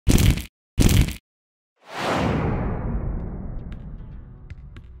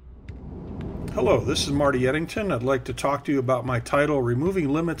Hello, this is Marty Ettington. I'd like to talk to you about my title, Removing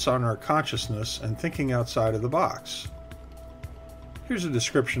Limits on Our Consciousness and Thinking Outside of the Box. Here's a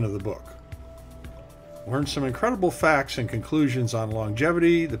description of the book. Learn some incredible facts and conclusions on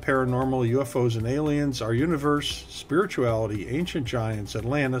longevity, the paranormal, UFOs and aliens, our universe, spirituality, ancient giants,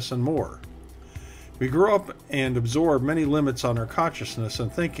 Atlantis, and more. We grow up and absorb many limits on our consciousness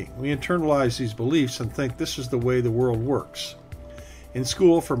and thinking. We internalize these beliefs and think this is the way the world works. In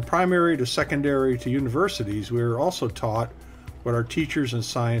school, from primary to secondary to universities, we are also taught what our teachers in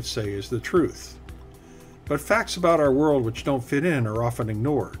science say is the truth. But facts about our world which don't fit in are often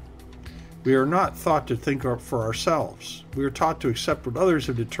ignored. We are not taught to think for ourselves. We are taught to accept what others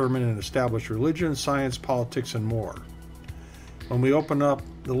have determined and established religion, science, politics, and more. When we open up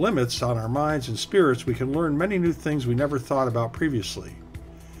the limits on our minds and spirits, we can learn many new things we never thought about previously.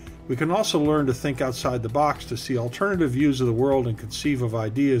 We can also learn to think outside the box, to see alternative views of the world and conceive of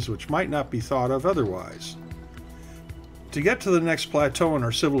ideas which might not be thought of otherwise. To get to the next plateau in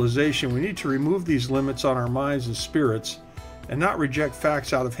our civilization, we need to remove these limits on our minds and spirits and not reject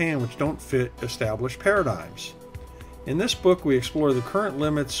facts out of hand which don't fit established paradigms. In this book, we explore the current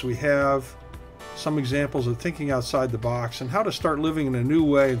limits we have, some examples of thinking outside the box, and how to start living in a new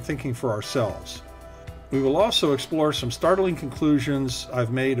way and thinking for ourselves. We will also explore some startling conclusions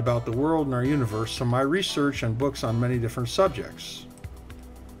I've made about the world and our universe from my research and books on many different subjects.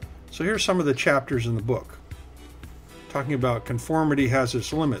 So here's some of the chapters in the book. Talking about conformity has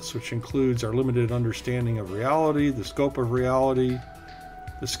its limits, which includes our limited understanding of reality, the scope of reality,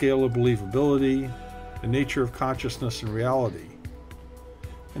 the scale of believability, the nature of consciousness and reality.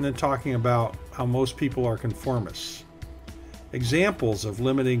 And then talking about how most people are conformists. Examples of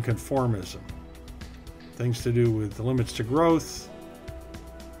limiting conformism. Things to do with the limits to growth,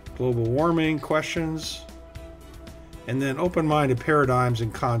 global warming questions, and then open-minded paradigms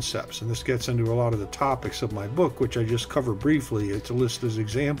and concepts. And this gets into a lot of the topics of my book, which I just cover briefly. It's a list as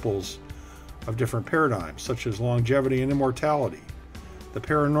examples of different paradigms, such as longevity and immortality, the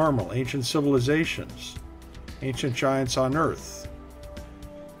paranormal, ancient civilizations, ancient giants on Earth,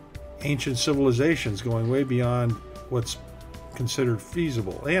 ancient civilizations going way beyond what's considered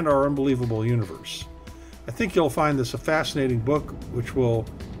feasible, and our unbelievable universe. I think you'll find this a fascinating book which will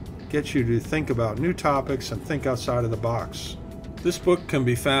get you to think about new topics and think outside of the box. This book can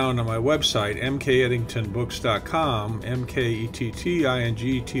be found on my website, MKEttingtonbooks.com,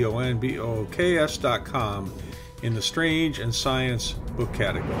 MKEttingtonbooks.com, in the Strange and Science book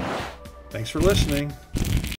category. Thanks for listening.